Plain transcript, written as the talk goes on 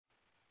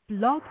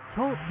Blog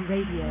Talk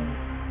Radio.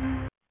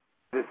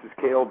 This is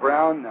Cale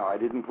Brown. Now, I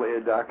didn't play a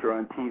doctor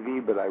on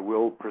TV, but I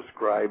will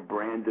prescribe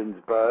Brandon's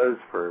Buzz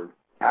for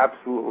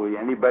absolutely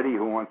anybody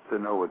who wants to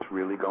know what's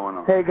really going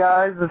on. Hey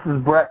guys, this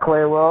is Brett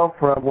Claywell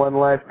from One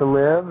Life to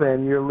Live,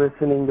 and you're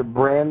listening to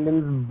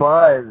Brandon's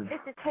Buzz. This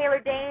is Taylor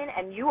Dane,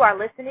 and you are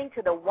listening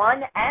to the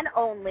one and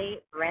only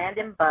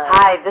Brandon Buzz.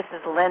 Hi, this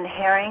is Lynn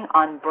Herring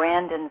on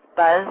Brandon's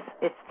Buzz.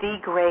 It's the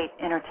great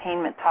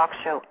entertainment talk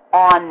show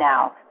on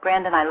now.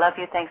 Brandon, I love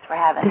you. Thanks for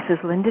having me. This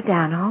is Linda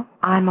Dano.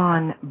 I'm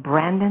on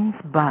Brandon's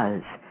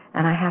Buzz,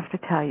 and I have to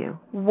tell you,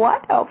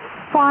 what a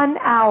fun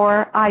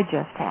hour I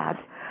just had.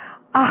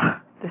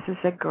 This is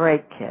a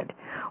great kid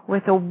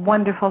with a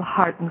wonderful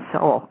heart and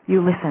soul.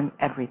 You listen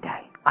every day.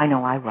 I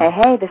know I will.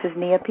 Hey, this is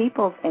Nia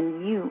Peoples,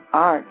 and you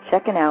are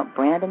checking out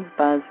Brandon's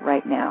Buzz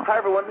right now. Hi,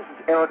 everyone. This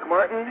is Eric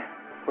Martin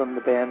from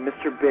the band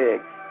Mr. Big.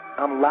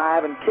 I'm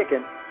live and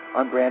kicking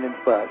on Brandon's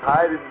Buzz.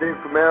 Hi, this is Dave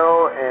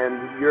Camaro,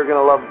 and you're going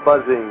to love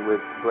buzzing with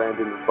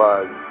Brandon's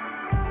Buzz.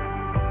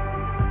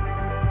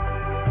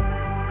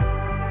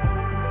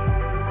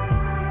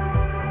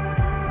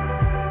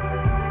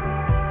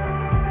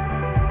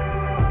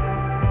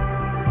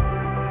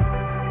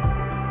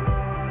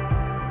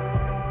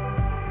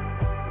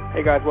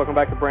 Hey guys, welcome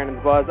back to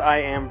Brandon's Buzz. I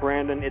am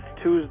Brandon. It's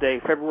Tuesday,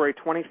 February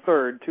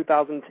 23rd,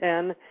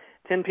 2010,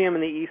 10 p.m.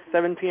 in the East,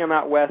 7 p.m.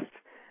 out West,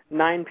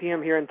 9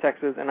 p.m. here in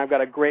Texas, and I've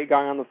got a great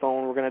guy on the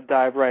phone. We're going to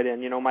dive right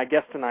in. You know, my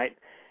guest tonight,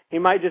 he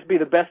might just be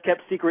the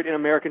best-kept secret in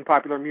American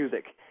popular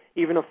music,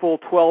 even a full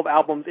 12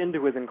 albums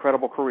into his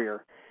incredible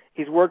career.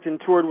 He's worked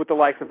and toured with the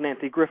likes of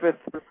Nanci Griffith,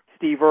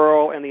 Steve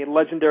Earle, and the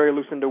legendary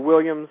Lucinda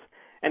Williams,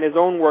 and his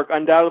own work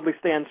undoubtedly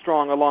stands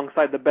strong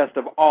alongside the best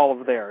of all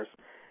of theirs.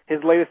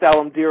 His latest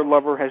album, Dear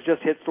Lover, has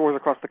just hit stores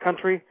across the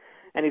country,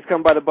 and he's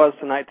come by the Buzz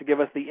tonight to give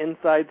us the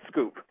inside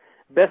scoop.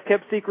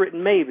 Best-kept secret,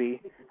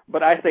 maybe,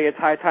 but I say it's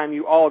high time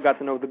you all got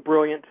to know the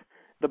brilliant,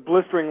 the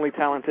blisteringly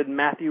talented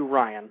Matthew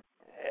Ryan.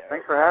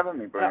 Thanks for having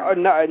me,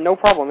 Brandon. No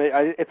problem.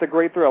 It's a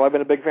great thrill. I've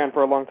been a big fan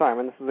for a long time,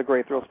 and this is a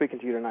great thrill speaking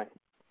to you tonight.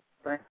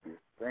 Thank you.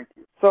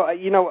 So,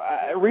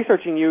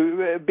 researching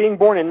you, being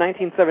born in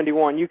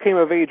 1971, you came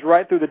of age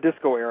right through the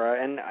disco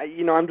era, and,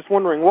 I'm just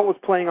wondering what was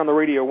playing on the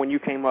radio when you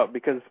came up,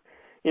 because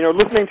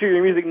listening to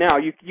your music now,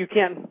 you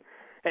can't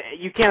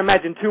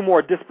imagine two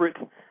more disparate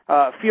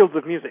fields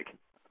of music.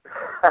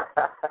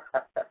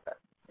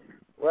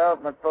 Well,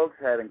 my folks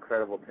had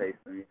incredible taste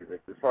in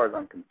music, as far as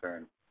I'm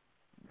concerned.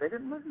 They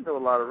didn't listen to a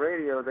lot of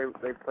radio.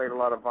 They played a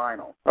lot of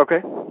vinyl.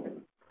 Okay.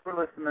 We're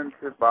listening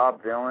to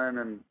Bob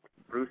Dylan and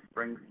Bruce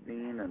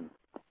Springsteen and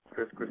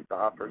Chris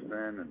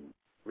Christopherson and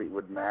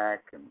Fleetwood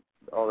Mac and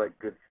all that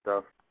good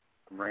stuff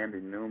from Randy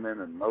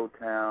Newman and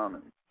Motown,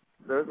 and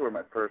those were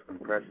my first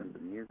impressions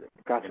of music.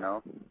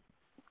 Gotcha.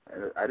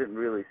 I didn't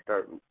really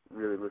start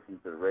listening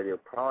to the radio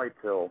probably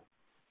till,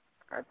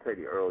 I'd say,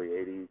 the early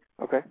 80s.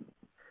 Okay.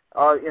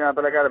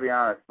 But I got to be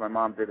honest, my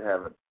mom did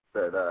have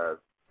that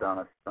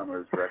Donna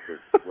Summers record,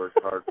 Worked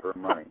Hard for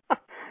Money.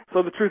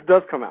 So the truth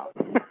does come out.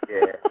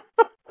 Yeah,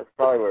 that's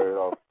probably where it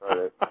all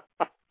started.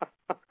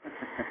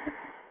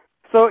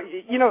 So,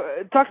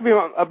 talk to me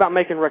about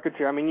making records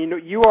here. I mean,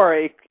 you are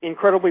an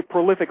incredibly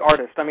prolific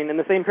artist. I mean, in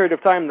the same period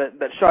of time that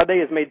Sade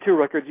has made 2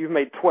 records, you've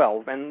made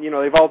 12, and,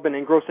 they've all been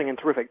engrossing and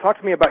terrific. Talk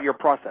to me about your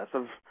process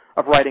of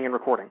writing and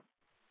recording.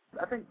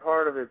 I think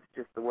part of it's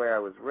just the way I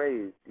was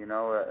raised.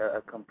 I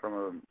come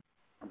from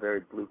a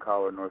very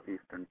blue-collar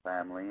Northeastern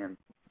family, and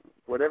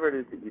whatever it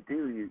is that you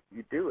do,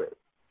 you do it.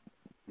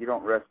 You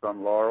don't rest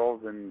on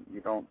laurels, and you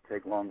don't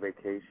take long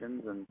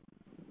vacations, and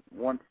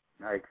once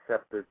I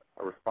accepted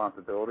a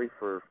responsibility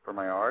for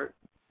my art,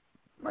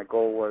 my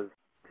goal was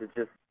to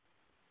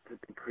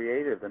be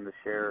creative and to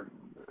share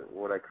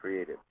what I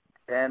created.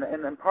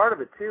 And part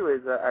of it, too,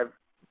 is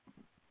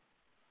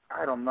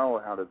I don't know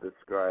how to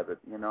describe it.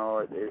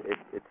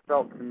 It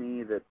felt to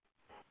me that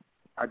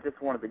I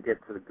just wanted to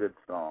get to the good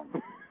songs.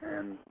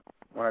 And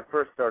when I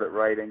first started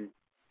writing,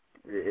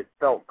 it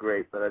felt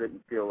great, but I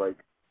didn't feel like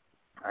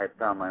I had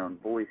found my own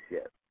voice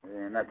yet.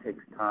 And that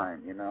takes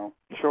time,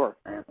 Sure.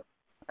 And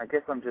I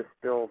guess I'm just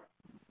still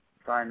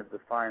trying to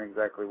define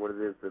exactly what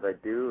it is that I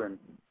do, and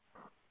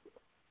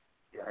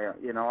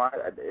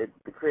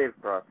the creative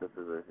process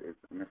is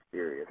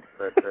mysterious,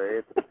 but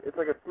it's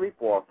like a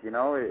sleepwalk,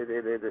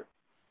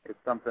 It's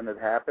something that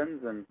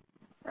happens, and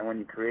when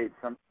you create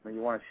something,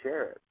 you want to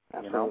share it.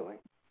 Absolutely.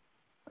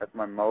 That's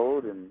my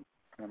mode, and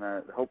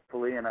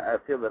hopefully, and I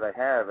feel that I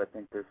have. I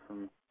think there's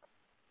some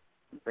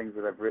things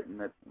that I've written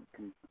that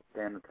can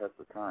stand the test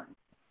of time.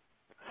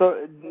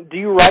 So do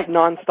you write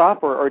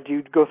nonstop, or do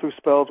you go through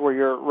spells where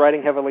you're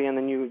writing heavily and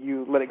then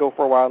you let it go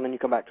for a while and then you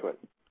come back to it?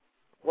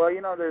 Well,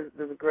 there's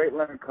a great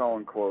Leonard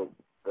Cohen quote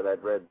that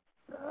I'd read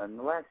in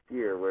the last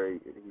year where he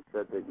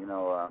said that,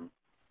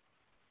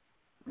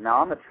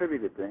 now I'm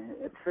attributing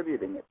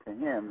it to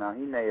him. Now,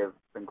 he may have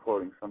been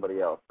quoting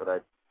somebody else, but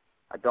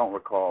I don't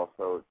recall,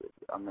 so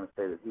I'm going to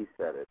say that he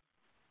said it.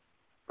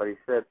 But he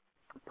said,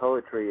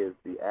 poetry is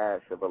the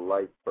ash of a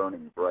life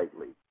burning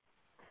brightly.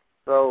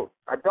 So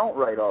I don't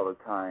write all the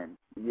time,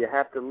 you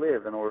have to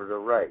live in order to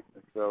write.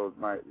 So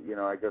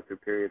I go through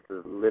periods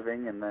of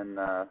living and then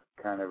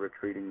kind of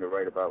retreating to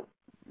write about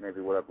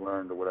maybe what I've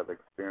learned or what I've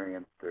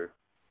experienced or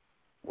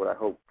what I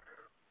hope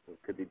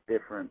could be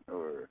different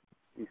or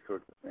these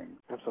sorts of things.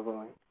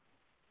 Absolutely.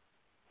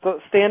 So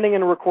standing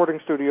in a recording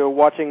studio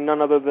watching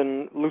none other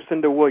than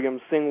Lucinda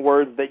Williams sing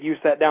words that you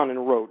sat down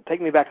and wrote.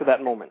 Take me back to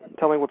that moment.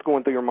 Tell me what's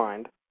going through your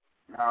mind.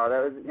 Oh,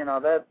 that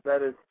was,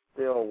 that is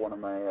still one of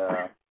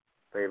my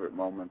favorite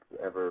moments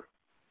ever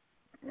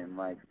in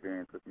my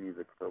experience with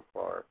music so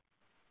far.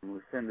 And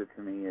Lucinda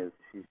to me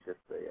she's just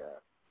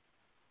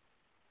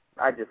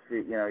I just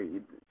feel,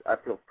 I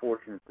feel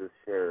fortunate to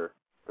share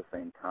the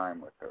same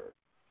time with her.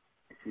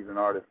 She's an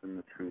artist in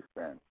the true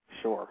sense.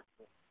 Sure.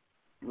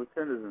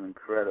 Lucinda's an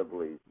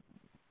incredibly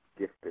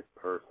gifted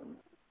person,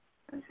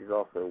 and she's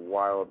also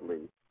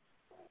wildly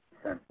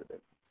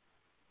sensitive.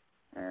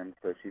 And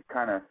so she's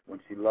kind of, when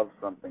she loves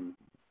something,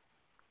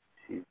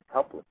 she's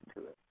helpless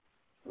to it,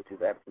 which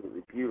is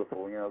absolutely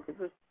beautiful,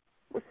 because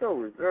we're so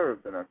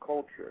reserved in our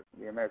culture.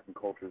 The American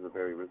culture is a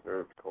very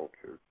reserved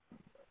culture,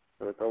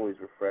 so it's always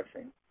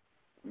refreshing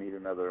to meet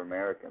another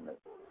American that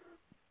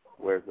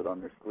wears it on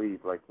their sleeve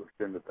like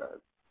Lucinda does.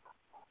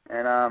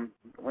 And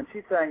when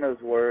she sang those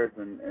words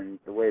and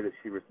the way that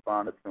she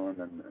responded to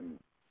them and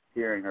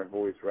hearing her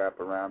voice wrap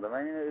around them,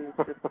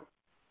 it's just,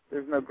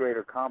 there's no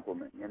greater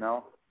compliment,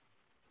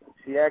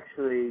 She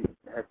actually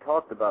had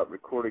talked about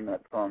recording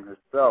that song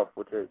herself,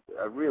 which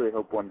I really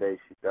hope one day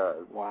she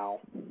does.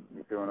 Wow.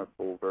 She's doing a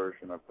full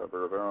version of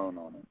her own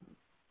on it.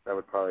 That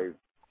would probably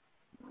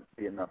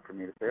be enough for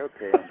me to say,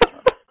 okay, I'm done.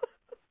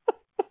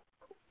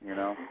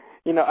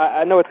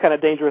 I know it's kind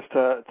of dangerous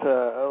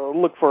to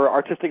look for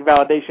artistic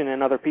validation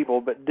in other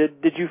people, but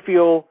did you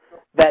feel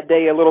that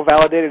day a little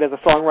validated as a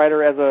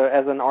songwriter,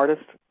 as an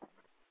artist?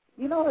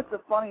 It's a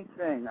funny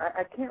thing.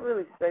 I can't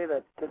really say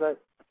that because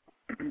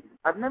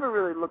I've never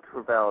really looked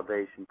for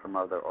validation from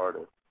other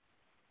artists.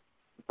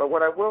 But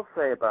what I will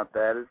say about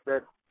that is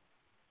that,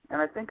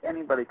 and I think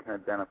anybody can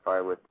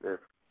identify with this,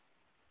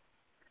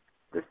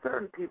 there's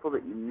certain people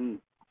that you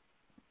meet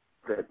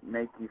that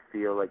make you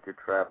feel like you're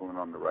traveling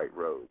on the right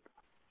road.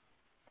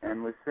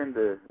 And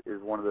Lucinda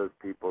is one of those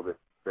people that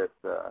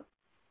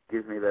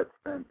gives me that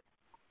sense,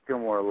 feel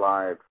more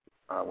alive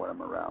when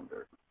I'm around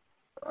her.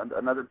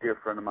 Another dear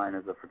friend of mine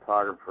is a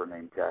photographer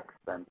named Jack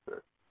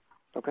Spencer.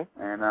 Okay.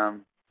 And,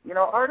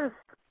 artists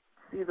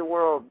see the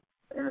world,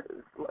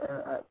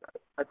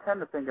 I tend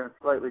to think in a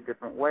slightly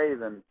different way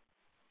than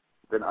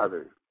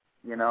others,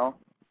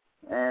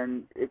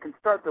 And it can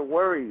start to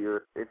worry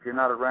you if you're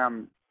not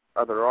around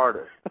other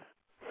artists.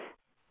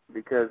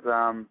 Because,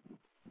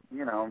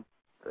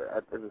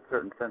 there's a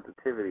certain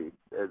sensitivity,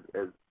 as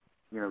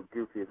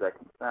goofy as that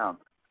can sound.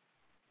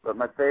 But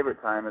my favorite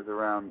time is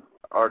around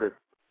artists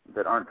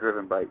that aren't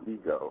driven by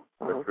ego,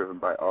 but driven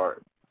by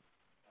art.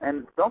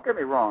 And don't get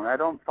me wrong, I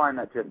don't find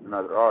that just in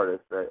other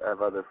artists. I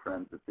have other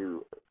friends that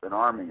do an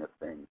army of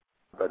things.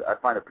 But I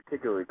find it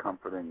particularly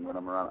comforting when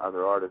I'm around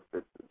other artists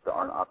that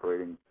aren't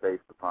operating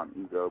based upon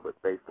ego, but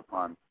based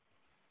upon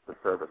the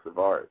service of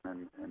art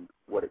and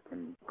what it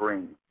can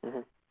bring. Mm-hmm.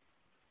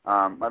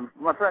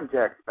 My friend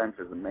Jack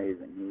Spencer is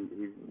amazing.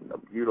 He's a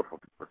beautiful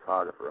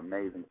photographer,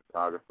 amazing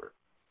photographer.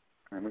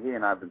 And he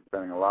and I have been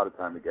spending a lot of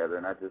time together,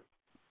 and I just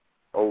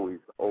always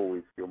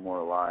feel more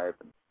alive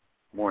and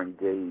more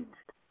engaged.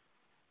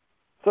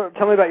 So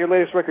tell me about your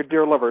latest record,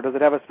 Dear Lover. Does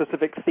it have a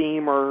specific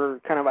theme or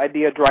kind of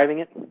idea driving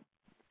it?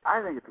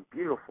 I think it's a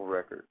beautiful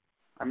record.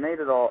 I made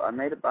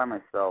it by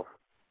myself.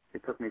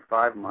 It took me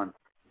 5 months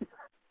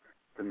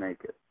to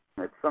make it.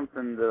 It's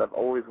something that I've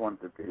always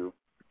wanted to do.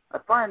 I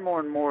find more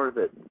and more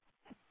that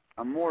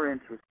I'm more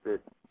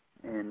interested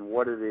in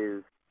what it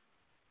is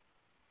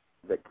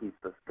that keeps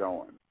us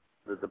going,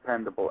 the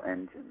dependable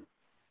engine,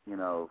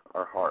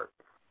 our hearts,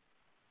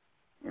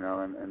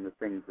 and the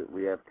things that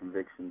we have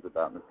convictions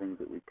about and the things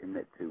that we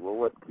commit to. Well,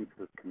 what keeps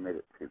us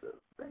committed to those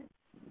things,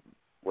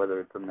 whether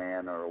it's a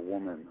man or a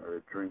woman or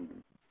a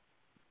dream?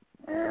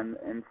 And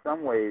in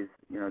some ways,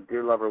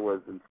 Dear Lover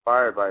was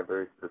inspired by a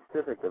very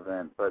specific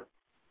event, but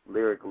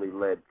lyrically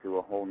led to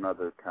a whole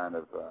nother kind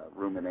of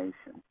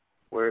rumination,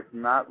 where it's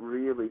not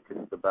really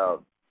just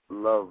about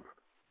love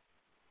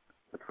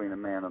between a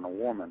man and a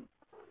woman.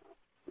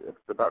 It's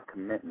about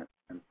commitment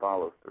and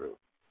follow-through.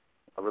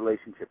 A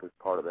relationship is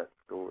part of that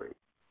story.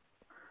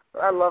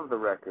 But I love the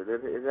record.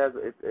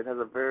 It has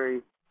a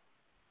very,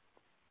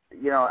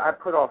 I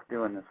put off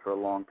doing this for a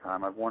long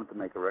time. I've wanted to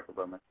make a record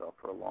by myself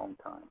for a long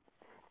time.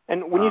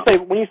 And when you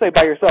say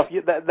by yourself,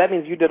 that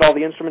means you did all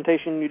the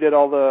instrumentation, you did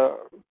all the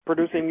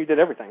producing, you did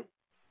everything.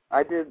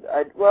 I did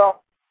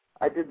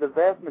the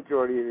vast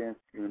majority of the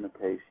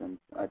instrumentation.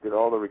 I did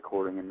all the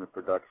recording and the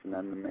production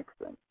and the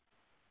mixing.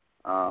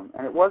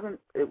 And it wasn't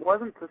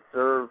to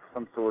serve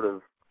some sort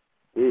of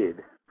id.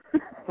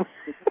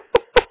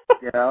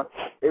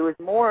 It was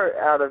more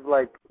out of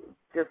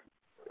just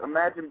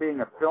imagine being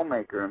a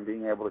filmmaker and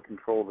being able to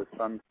control the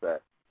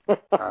sunset.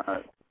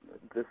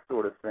 This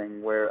sort of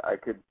thing where I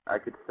could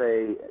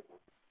say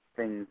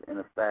things in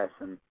a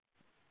fashion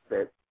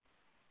that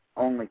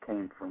only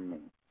came from me.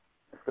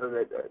 so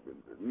that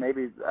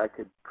maybe I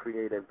could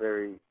create a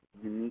very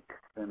unique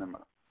cinema.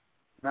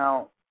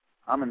 Now,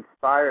 I'm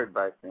inspired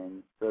by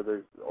things, so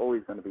there's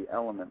always going to be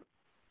elements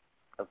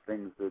of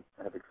things that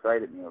have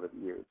excited me over the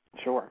years.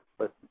 Sure.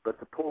 But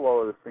to pull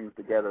all of those things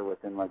together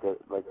within like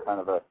kind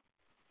of a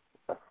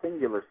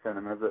singular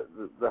cinema,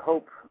 the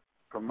hope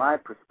from my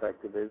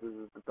perspective is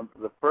that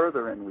the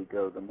further in we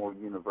go, the more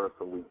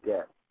universal we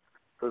get.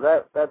 So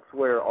that's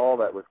where all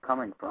that was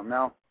coming from.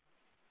 Now,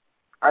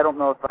 I don't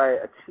know if I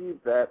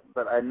achieved that,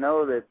 but I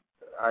know that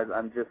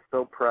I'm just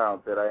so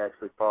proud that I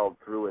actually followed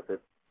through with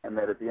it, and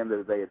that at the end of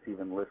the day, it's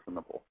even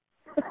listenable.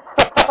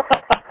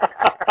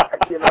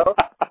 You know?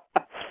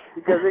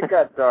 Because it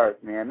got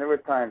dark, man. There were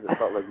times it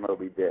felt like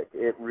Moby Dick.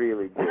 It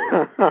really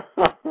did.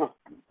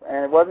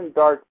 And it wasn't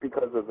dark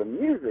because of the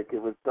music.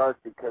 It was dark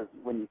because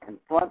when you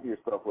confront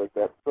yourself like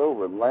that so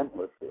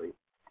relentlessly,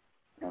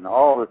 and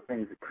all the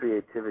things that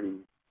creativity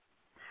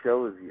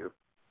shows you,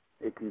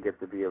 it can get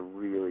to be a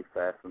really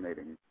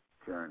fascinating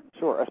journey.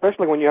 Sure,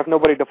 especially when you have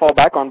nobody to fall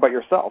back on but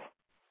yourself.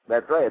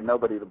 That's right,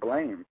 nobody to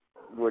blame,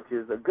 which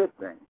is a good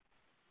thing.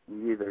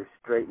 You either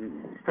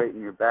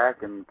straighten your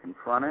back and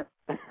confront it,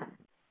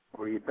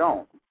 or you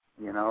don't,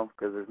 you know,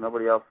 because there's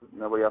nobody else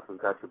has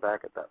got your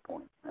back at that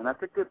point. And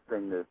that's a good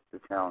thing to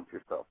challenge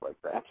yourself like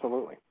that.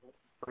 Absolutely.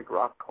 It's like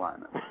rock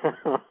climbing.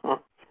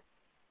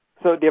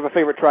 So do you have a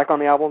favorite track on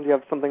the album? Do you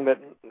have something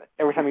that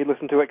every time you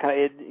listen to it,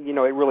 it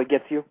really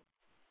gets you?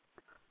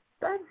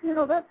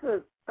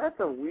 That's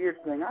a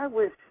weird thing. I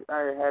wish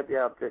I had the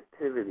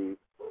objectivity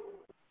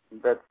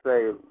that,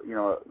 say,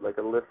 like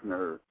a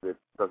listener that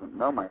doesn't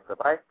know my stuff.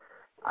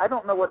 I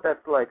don't know what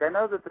that's like. I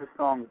know that there's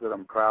songs that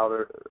I'm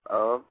prouder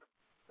of,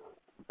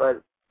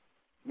 but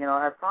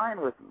I find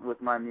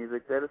with my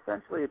music that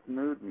essentially it's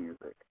mood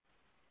music.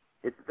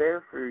 It's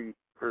there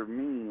for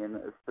me in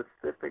a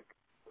specific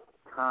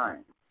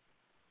time.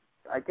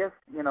 I guess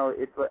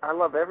it's like, I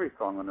love every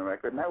song on the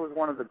record, and that was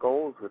one of the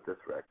goals with this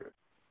record.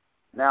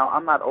 Now,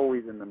 I'm not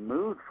always in the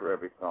mood for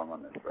every song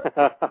on this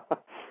record.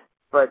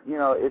 But,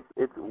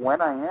 it's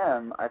when I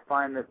am, I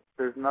find that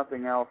there's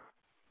nothing else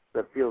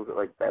that feels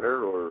like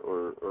better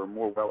or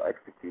more well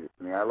executed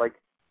to me. I like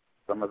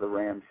some of the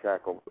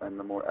ramshackle and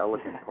the more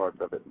elegant parts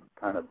of it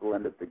kind of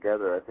blended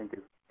together. I think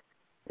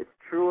it's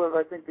true of,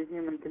 the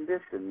human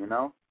condition,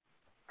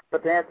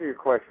 But to answer your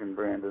question,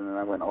 Brandon, and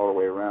I went all the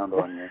way around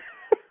on you,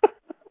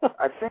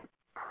 I think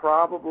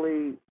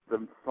probably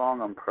the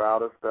song I'm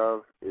proudest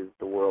of is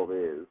The World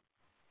Is,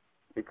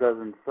 because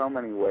in so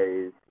many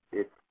ways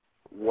it's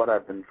what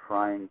I've been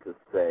trying to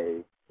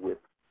say with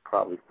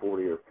probably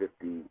 40 or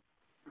 50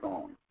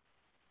 songs.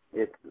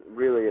 It's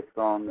really a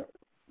song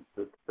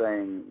that's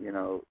saying,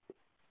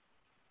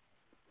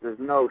 there's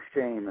no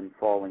shame in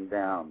falling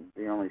down.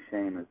 The only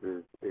shame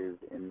is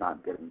in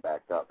not getting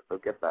back up. So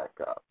get back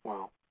up.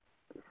 Wow.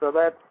 So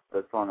that's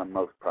the song I'm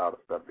most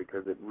proudest of,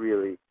 because it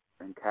really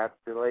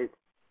encapsulates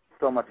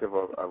so much of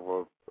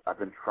what I've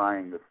been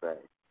trying to say.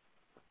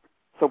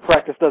 So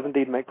practice does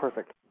indeed make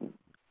perfect.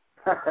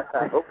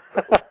 I hope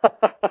so.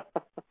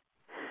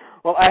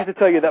 Well, I have to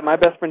tell you that my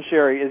best friend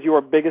Sherry is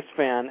your biggest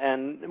fan,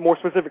 and more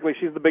specifically,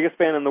 she's the biggest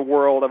fan in the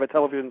world of a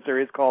television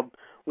series called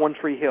One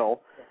Tree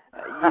Hill.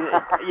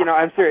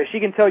 I'm serious. She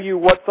can tell you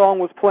what song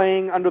was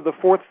playing under the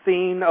fourth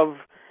scene of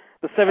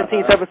the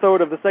 17th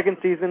episode of the second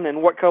season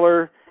and what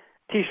color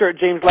T-shirt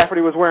James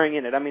Lafferty was wearing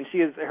in it. I mean,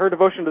 her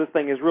devotion to this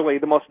thing is really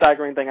the most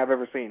staggering thing I've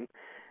ever seen.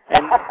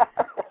 And,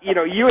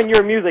 you and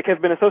your music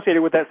have been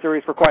associated with that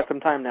series for quite some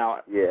time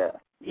now. Yeah.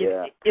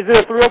 Is it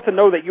a thrill to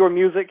know that your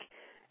music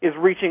is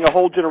reaching a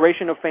whole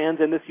generation of fans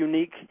in this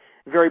unique,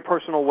 very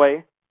personal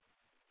way?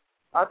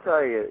 I'll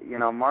tell you,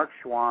 Mark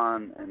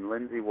Schwann and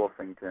Lindsay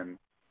Wolfington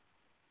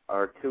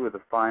are two of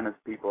the finest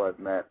people I've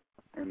met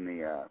in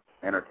the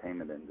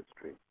entertainment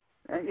industry.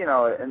 And,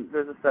 and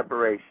there's a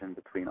separation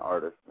between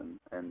artists and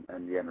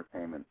the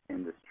entertainment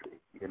industry,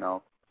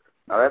 Now,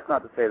 that's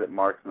not to say that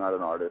Mark's not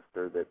an artist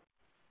or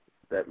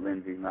that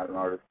Lindsay's not an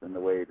artist in the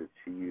way that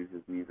she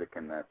uses music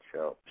in that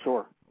show.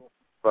 Sure.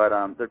 But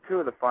they're two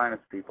of the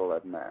finest people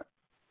I've met.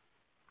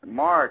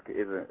 Mark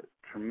is a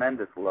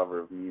tremendous lover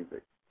of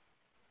music.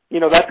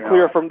 That's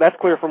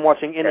clear from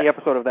watching any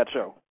episode of that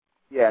show.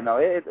 Yeah, no,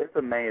 it's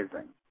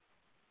amazing.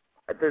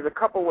 There's a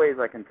couple ways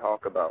I can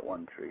talk about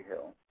One Tree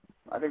Hill.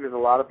 I think there's a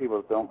lot of people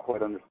that don't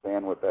quite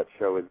understand what that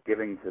show is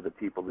giving to the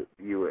people that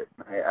view it.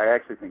 I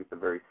actually think it's a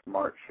very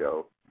smart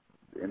show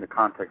in the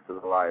context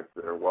of the lives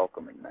that are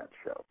welcoming that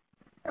show.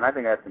 And I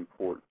think that's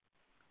important.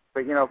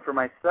 But, for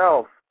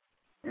myself,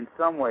 in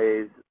some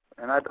ways,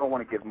 and I don't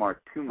want to give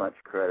Mark too much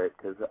credit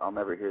because I'll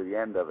never hear the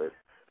end of it,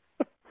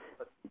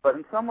 but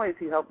in some ways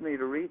he helped me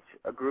to reach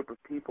a group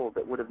of people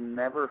that would have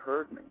never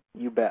heard me.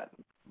 You bet.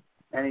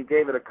 And he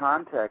gave it a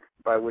context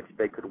by which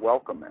they could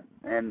welcome it.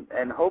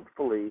 And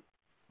hopefully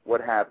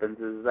what happens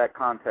is that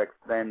context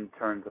then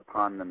turns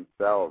upon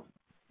themselves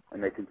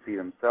and they can see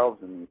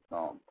themselves in these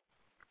songs.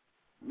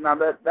 Now,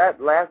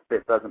 that last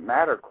bit doesn't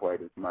matter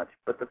quite as much,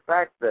 but the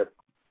fact that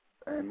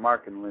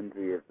Mark and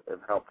Lindsay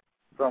have helped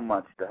so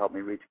much to help me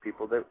reach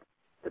people that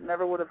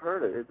never would have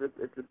heard it,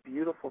 it's a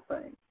beautiful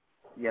thing.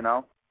 you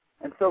know,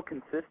 and so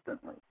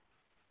consistently,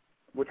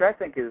 which I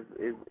think is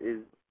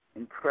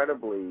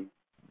incredibly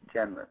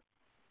generous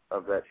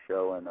of that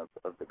show and of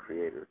the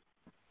creators.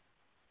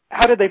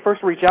 How did they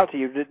first reach out to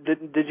you?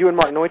 Did you and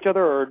Mark know each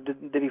other, or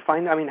did he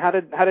find? I mean, how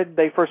did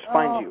they first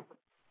find you?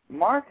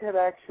 Mark he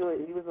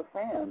was a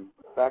fan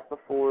back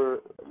before.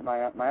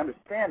 My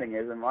understanding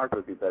is, and Mark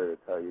would be better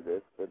to tell you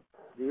this, but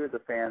he was a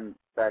fan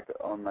back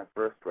on my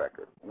first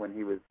record when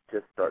he was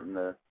just starting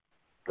to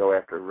go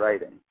after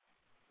writing.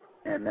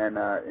 And then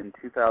in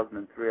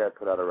 2003, I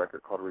put out a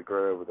record called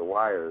Regret Over the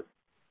Wires,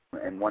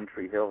 and One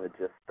Tree Hill had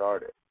just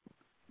started.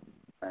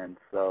 And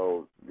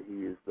so he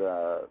used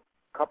a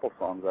couple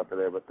songs off of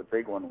there, but the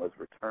big one was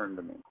Return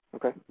to Me.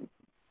 Okay.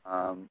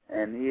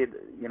 And he had,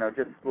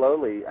 just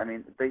slowly,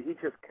 he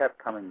just kept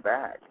coming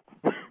back.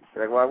 He's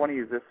like, well, I want to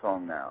use this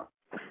song now.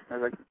 And I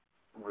was like,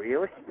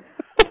 really?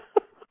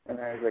 And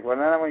I was like, well,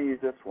 now I want to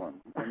use this one.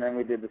 And then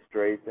we did the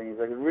Stray thing. He's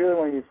like, I really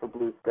want to use For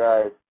Blue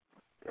Skies.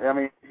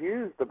 He's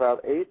used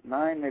about 8,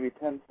 9, maybe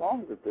 10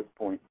 songs at this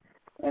point.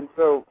 And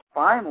so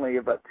finally,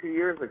 about 2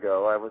 years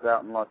ago, I was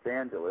out in Los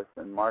Angeles,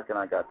 and Mark and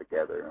I got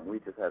together, and we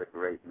just had a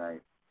great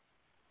night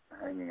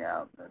hanging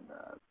out and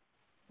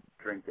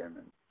drinking and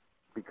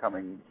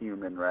becoming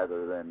human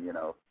rather than,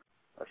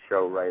 a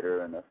show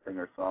writer and a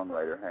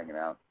singer-songwriter hanging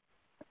out.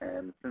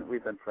 And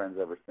we've been friends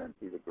ever since.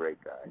 He's a great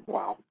guy.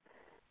 Wow.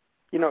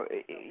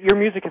 Your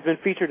music has been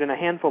featured in a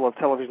handful of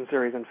television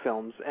series and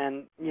films,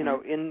 and,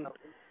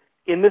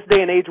 in this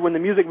day and age when the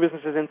music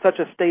business is in such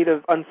a state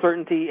of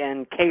uncertainty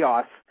and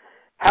chaos,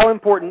 how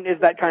important is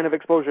that kind of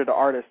exposure to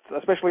artists,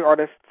 especially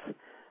artists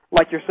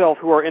like yourself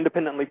who are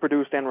independently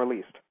produced and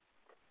released?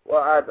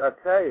 Well, I'll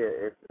tell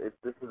you,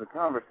 this is a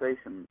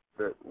conversation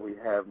that we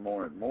have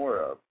more and more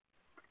of.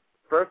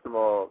 First of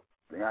all,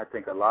 I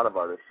think a lot of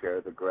artists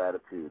share the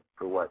gratitude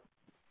for what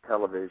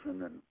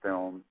television and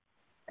film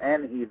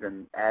and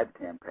even ad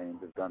campaigns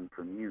have done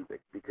for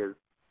music, because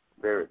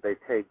they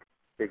take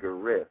bigger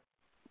risks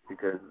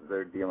because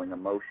they're dealing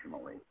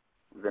emotionally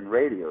than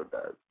radio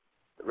does.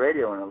 The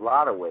radio, in a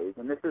lot of ways,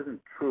 and this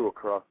isn't true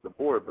across the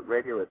board, but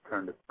radio has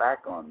turned its back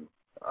on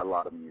a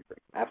lot of music.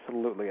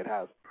 Absolutely, it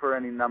has. For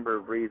any number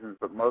of reasons,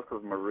 but most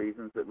of them are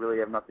reasons that really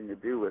have nothing to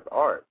do with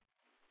art.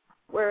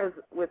 Whereas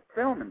with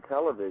film and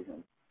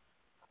television,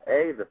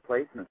 the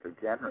placements are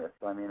generous.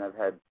 I've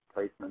had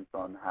placements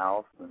on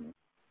House and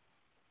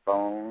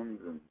Phones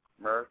and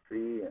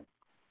Mercy and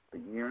The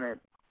Unit.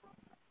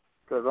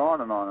 It goes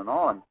on and on and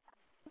on.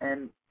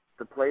 And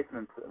the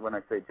placements, when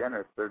I say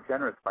generous, they're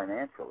generous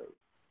financially.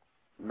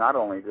 Not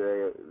only do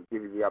they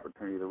give you the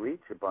opportunity to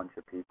reach a bunch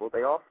of people,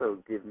 they also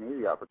give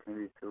me the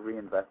opportunity to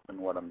reinvest in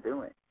what I'm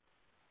doing.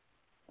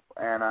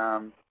 And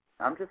I'm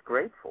just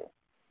grateful,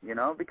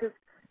 because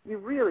you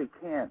really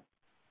can't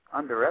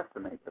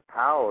underestimate the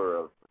power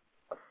of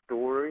a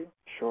story.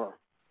 Sure.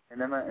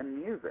 And then and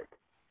music.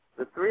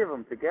 The three of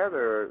them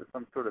together are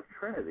some sort of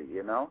trinity,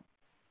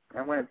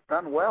 And when it's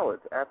done well,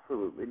 it's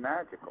absolutely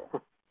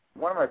magical.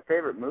 One of my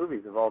favorite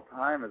movies of all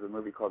time is a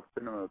movie called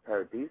Cinema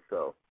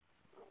Paradiso.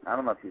 I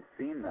don't know if you've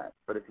seen that,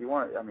 but if you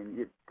want, an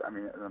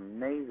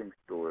amazing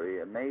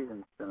story,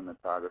 amazing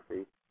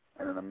cinematography,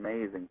 and an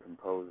amazing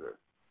composer.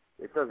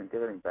 It doesn't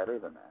get any better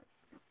than that.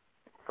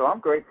 So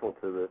I'm grateful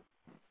to the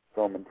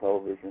film and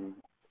television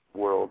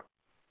world,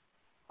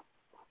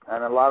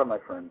 and a lot of my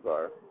friends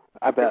are.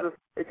 I bet.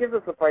 It gives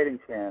us a fighting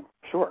chance.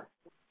 Sure.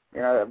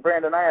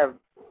 Brandon, I have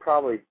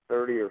probably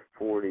 30 or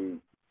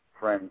 40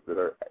 friends that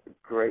are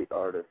great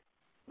artists,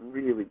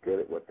 really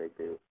good at what they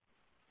do.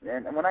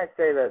 And when I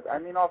say that, I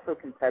mean also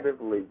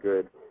competitively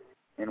good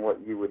in what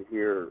you would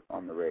hear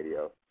on the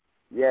radio.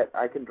 Yet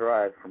I can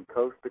drive from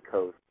coast to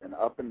coast and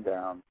up and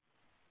down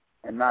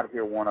and not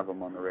hear one of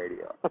them on the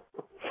radio.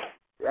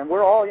 And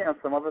we're all,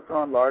 some of us are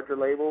on larger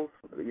labels.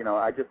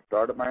 I just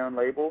started my own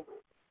label.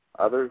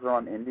 Others are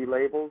on indie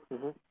labels.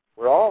 Mm-hmm.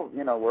 We're all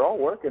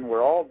working.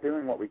 We're all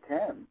doing what we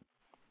can.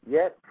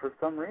 Yet, for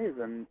some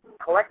reason,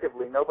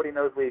 collectively, nobody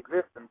knows we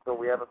exist until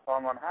we have a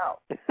song on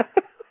House.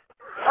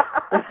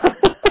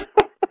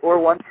 Or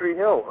One Tree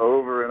Hill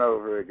over and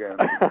over again.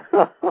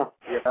 But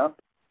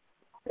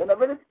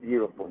it's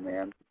beautiful,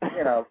 man.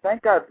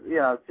 Thank God,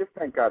 just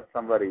thank God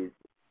somebody's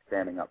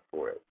standing up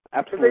for it.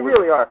 Absolutely. Because they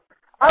really are.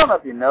 I don't know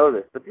if you know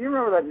this, but do you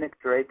remember that Nick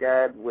Drake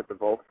ad with the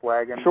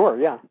Volkswagen? Sure,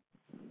 yeah.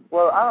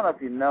 Well, I don't know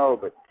if you know,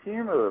 but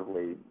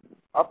cumulatively,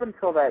 up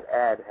until that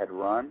ad had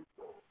run,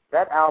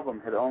 that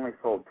album had only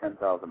sold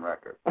 10,000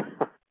 records.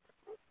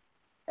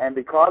 And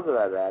because of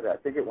that ad, I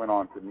think it went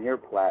on to near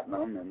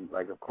platinum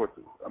and, of course,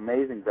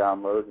 amazing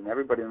downloads, and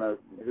everybody knows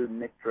who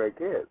Nick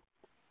Drake is.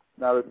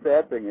 Now, the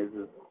sad thing is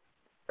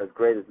as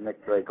great as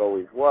Nick Drake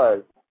always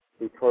was,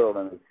 he toiled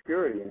in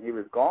obscurity, and he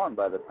was gone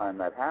by the time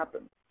that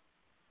happened.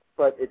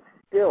 But it's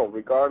still,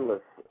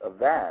 regardless of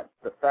that,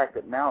 the fact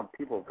that now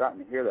people have gotten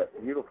to hear that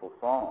beautiful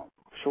song.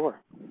 Sure.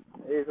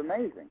 Is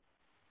amazing.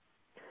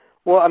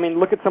 Well,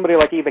 look at somebody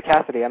like Eva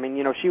Cassidy.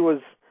 She was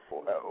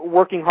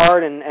working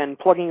hard and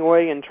plugging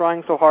away and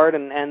trying so hard,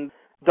 and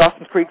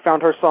Dawson's Creek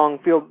found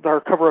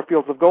her cover of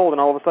Fields of Gold,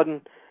 and all of a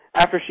sudden,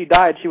 after she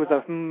died, she was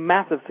a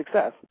massive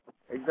success.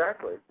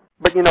 Exactly.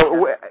 But, in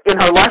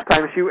her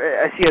lifetime,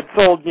 she had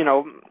sold,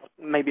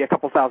 maybe a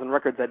couple thousand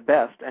records at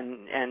best,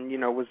 and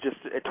was just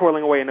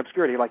toiling away in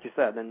obscurity, like you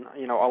said. And,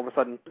 all of a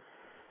sudden,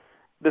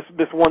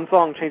 this one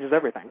song changes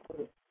everything.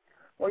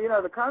 Well,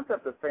 the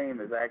concept of fame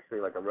is actually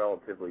like a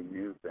relatively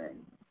new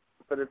thing.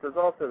 But there's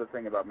also the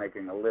thing about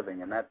making a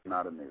living, and that's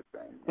not a new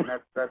thing. And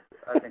that's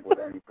I think, what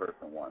any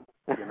person wants,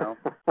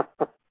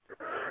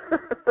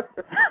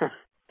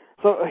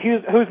 So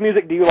whose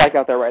music do you like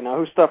out there right now?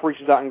 Whose stuff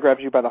reaches out and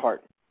grabs you by the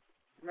heart?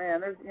 Man,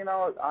 there's,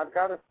 I've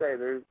got to say,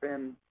 there's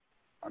been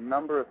a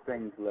number of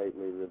things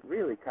lately that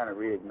really kind of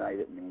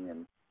reignited me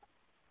and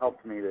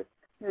helped me to,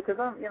 because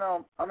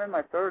I'm in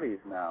my 30s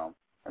now,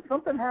 and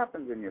something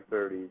happens in your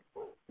 30s.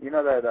 You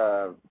know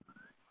that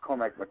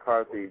Cormac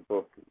McCarthy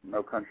book,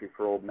 No Country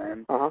for Old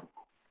Men? Uh-huh.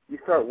 You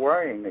start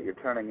worrying that you're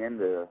turning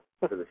into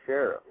the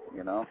sheriff,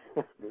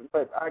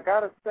 But I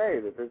got to say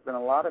that there's been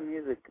a lot of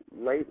music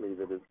lately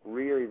that has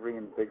really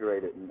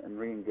reinvigorated and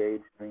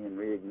reengaged me and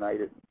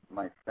reignited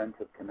my sense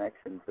of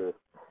connection to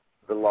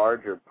the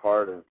larger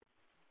part of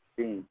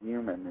being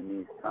human in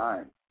these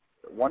times.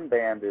 One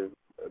band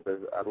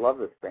I love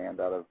this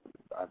band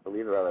I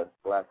believe they're out of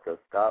Glasgow,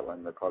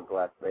 Scotland. They're called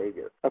Glass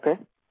Vegas. Okay.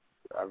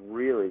 I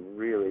really,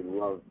 really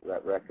love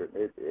that record.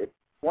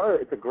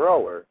 It's a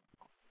grower.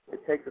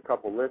 It takes a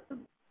couple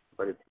listens,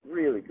 but it's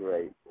really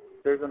great.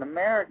 There's a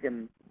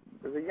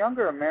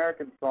younger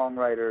American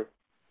songwriter,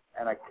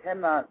 and I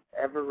cannot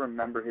ever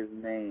remember his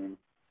name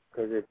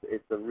because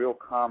it's a real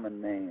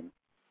common name.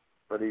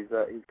 But he's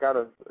got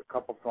a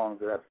couple songs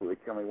that absolutely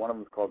kill me. One of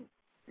them is called,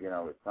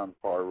 it sounds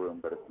barroom,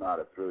 but it's not.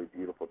 It's really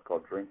beautiful. It's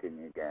called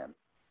Drinking Again.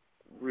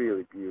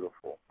 Really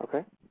beautiful.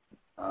 Okay.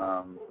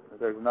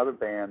 There's another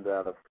band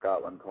out of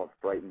Scotland called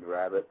Frightened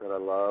Rabbit that I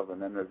love,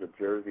 and then there's a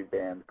Jersey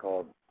band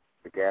called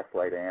the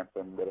Gaslight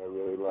Anthem that I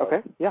really love.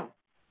 Okay, yeah.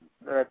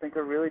 That I think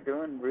are really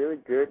doing really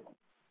good,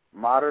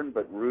 modern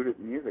but rooted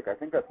music. I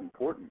think that's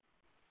important.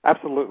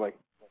 Absolutely.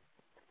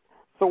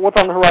 So what's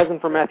on the horizon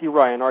for Matthew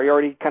Ryan? Are you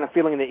already kind of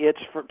feeling the itch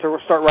to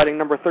start writing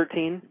number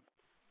 13?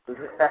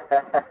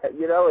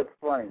 It's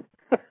funny.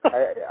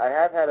 I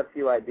have had a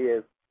few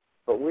ideas,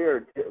 but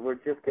we're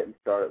just getting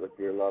started with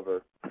Dear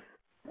Lover.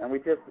 And we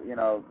just,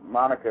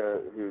 Monica,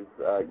 who's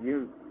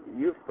you've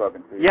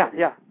spoken to.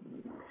 Yeah.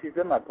 She's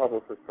been my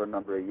publicist for a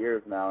number of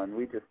years now, and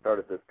we just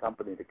started this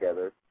company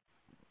together.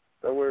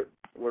 So we're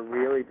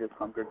really just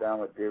hunkered down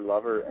with Dear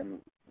Lover, and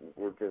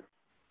we're just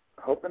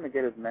hoping to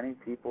get as many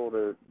people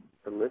to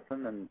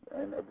listen and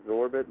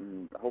absorb it,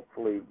 and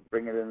hopefully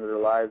bring it into their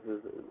lives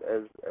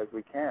as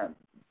we can.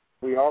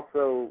 We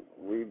also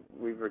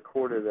we've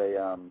recorded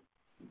an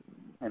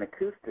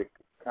acoustic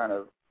kind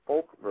of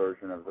folk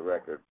version of the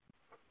record,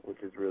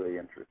 which is really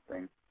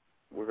interesting.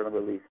 We're going to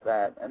release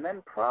that, and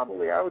then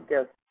probably I would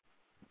guess.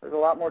 There's a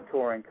lot more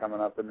touring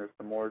coming up, and there's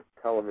some more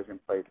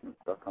television placement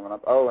stuff coming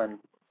up. Oh, and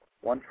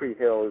One Tree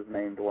Hill is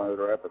named one of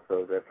their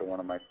episodes after one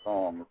of my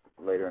songs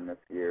later in this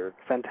year.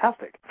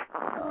 Fantastic.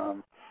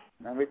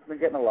 And we've been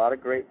getting a lot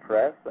of great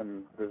press,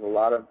 and there's a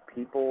lot of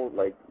people,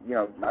 like,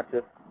 not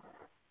just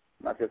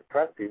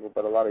press people,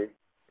 but a lot of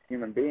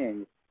human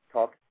beings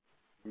talk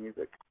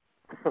music.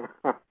 So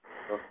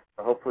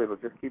hopefully it'll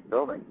just keep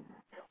building.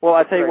 Well,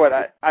 I tell you what,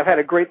 I've had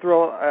a great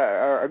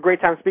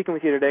time speaking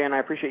with you today, and I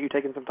appreciate you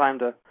taking some time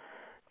to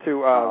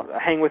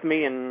hang with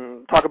me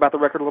and talk about the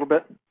record a little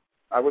bit.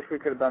 I wish we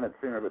could have done it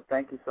sooner, but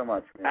thank you so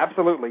much, man.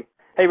 Absolutely.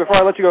 Hey, before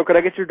I let you go, could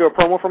I get you to do a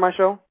promo for my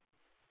show?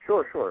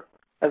 Sure.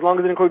 As long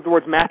as it includes the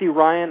words Matthew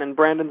Ryan and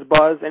Brandon's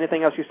Buzz,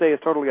 anything else you say is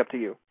totally up to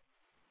you.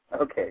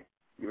 Okay.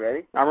 You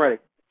ready? I'm ready.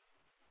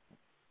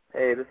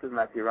 Hey, this is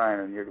Matthew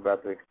Ryan, and you're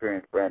about to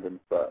experience Brandon's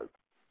Buzz.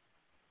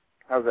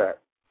 How's that?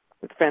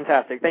 It's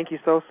fantastic. Thank you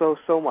so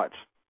much.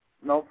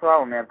 No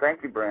problem, man.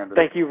 Thank you, Brandon.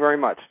 Thank you very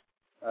much.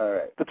 All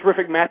right. The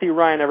terrific Matthew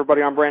Ryan,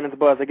 everybody, on Brandon's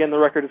Buzz. Again, the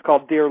record is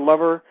called Dear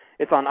Lover.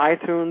 It's on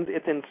iTunes.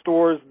 It's in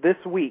stores this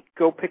week.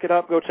 Go pick it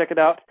up. Go check it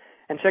out.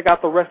 And check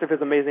out the rest of his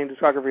amazing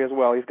discography as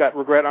well. He's got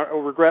Regret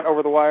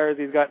Over the Wires.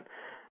 He's got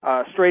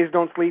Strays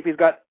Don't Sleep. He's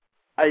got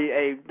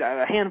a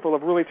handful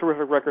of really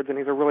terrific records, and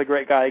he's a really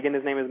great guy. Again,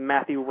 his name is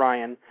Matthew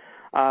Ryan.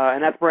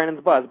 And that's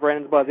Brandon's Buzz.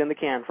 Brandon's Buzz in the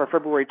can for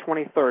February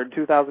 23rd,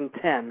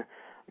 2010.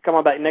 Come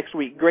on back next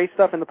week. Great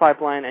stuff in the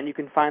pipeline, and you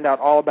can find out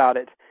all about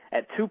it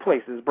at two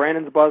places,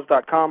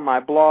 brandonsbuzz.com, my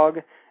blog,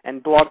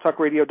 and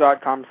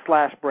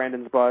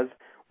blogtalkradio.com/brandonsbuzz,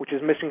 which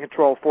is mission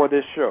control for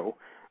this show.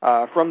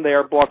 From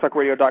there,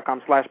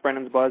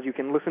 blogtalkradio.com/brandonsbuzz, you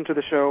can listen to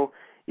the show.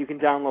 You can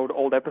download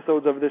old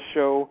episodes of this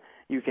show.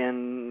 You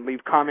can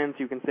leave comments.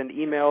 You can send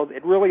emails.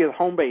 It really is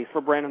home base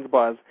for Brandon's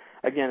Buzz.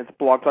 Again, it's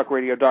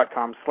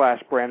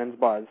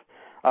blogtalkradio.com/brandonsbuzz.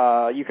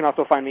 You can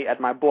also find me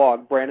at my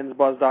blog,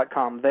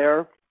 brandonsbuzz.com.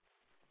 There,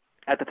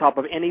 at the top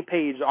of any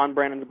page on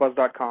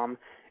brandonsbuzz.com,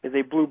 is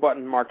a blue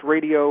button marked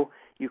radio.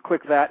 You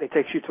click that. It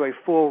takes you to a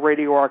full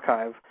radio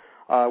archive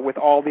with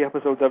all the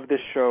episodes of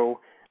this show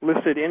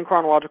listed in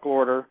chronological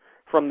order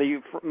from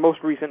the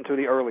most recent to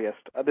the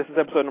earliest. This is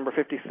episode number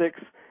 56.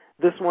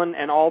 This one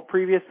and all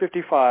previous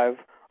 55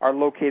 are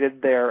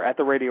located there at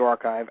the radio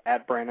archive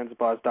at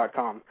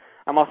brandonsbuzz.com.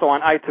 I'm also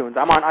on iTunes.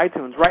 I'm on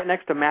iTunes right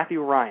next to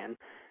Matthew Ryan.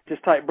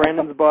 Just type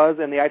Brandon's Buzz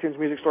in the iTunes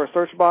Music Store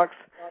search box.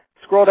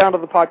 Scroll down to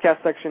the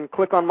podcast section.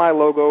 Click on my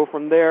logo.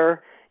 From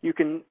there, you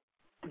can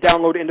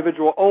download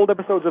individual old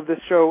episodes of this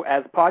show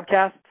as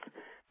podcasts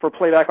for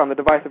playback on the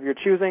device of your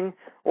choosing,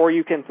 or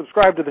you can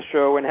subscribe to the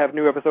show and have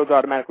new episodes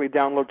automatically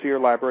download to your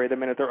library the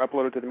minute they're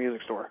uploaded to the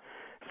music store.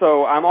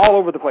 So I'm all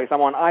over the place. I'm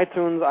on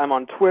iTunes, I'm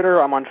on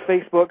Twitter, I'm on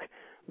Facebook.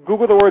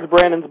 Google the words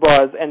Brandon's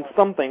Buzz, and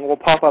something will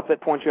pop up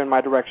that points you in my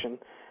direction.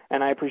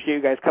 And I appreciate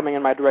you guys coming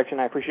in my direction.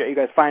 I appreciate you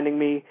guys finding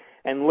me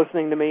and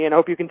listening to me, and I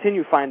hope you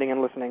continue finding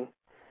and listening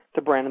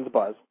to Brandon's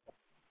Buzz.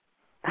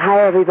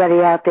 Hi,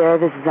 everybody out there.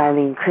 This is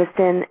Eileen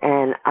Kristen,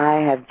 and I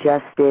have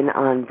just been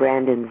on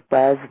Brandon's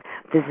Buzz.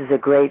 This is a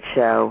great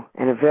show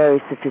and a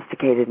very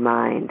sophisticated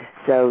mind.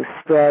 So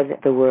spread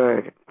the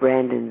word,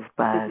 Brandon's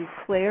Buzz. This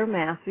is Claire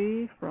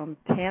Massey from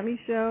Tammy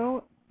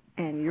Show,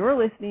 and you're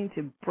listening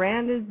to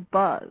Brandon's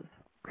Buzz.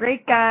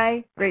 Great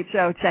guy, great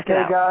show. Check it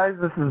out. Hey guys,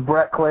 this is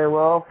Brett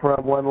Claywell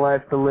from One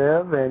Life to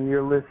Live, and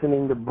you're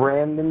listening to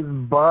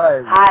Brandon's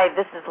Buzz. Hi,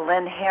 this is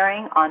Lynn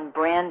Herring on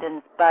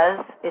Brandon's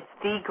Buzz. It's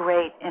the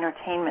great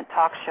entertainment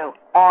talk show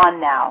on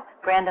now.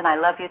 Brandon, I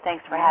love you.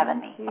 Thanks for having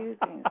me.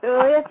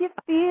 So if you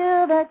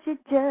feel that you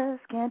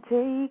just can't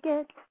take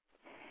it,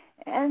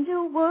 and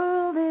your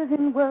world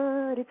isn't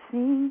what it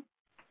seems,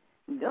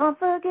 don't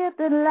forget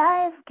that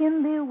life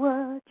can be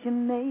what you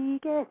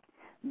make it.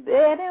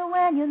 Better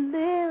when you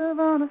live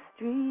on a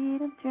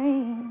street of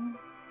dreams.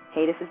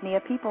 Hey, this is Nia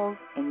Peoples,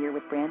 and you're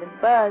with Brandon's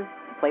Buzz.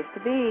 The place to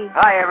be.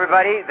 Hi,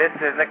 everybody. This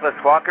is Nicholas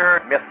Walker.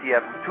 Merci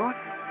à vous tous.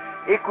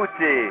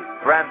 Écoutez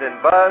Brandon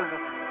Buzz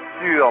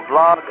sur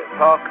Blog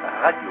Talk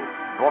Radio.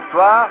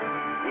 Bonsoir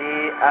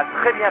et à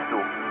très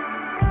bientôt.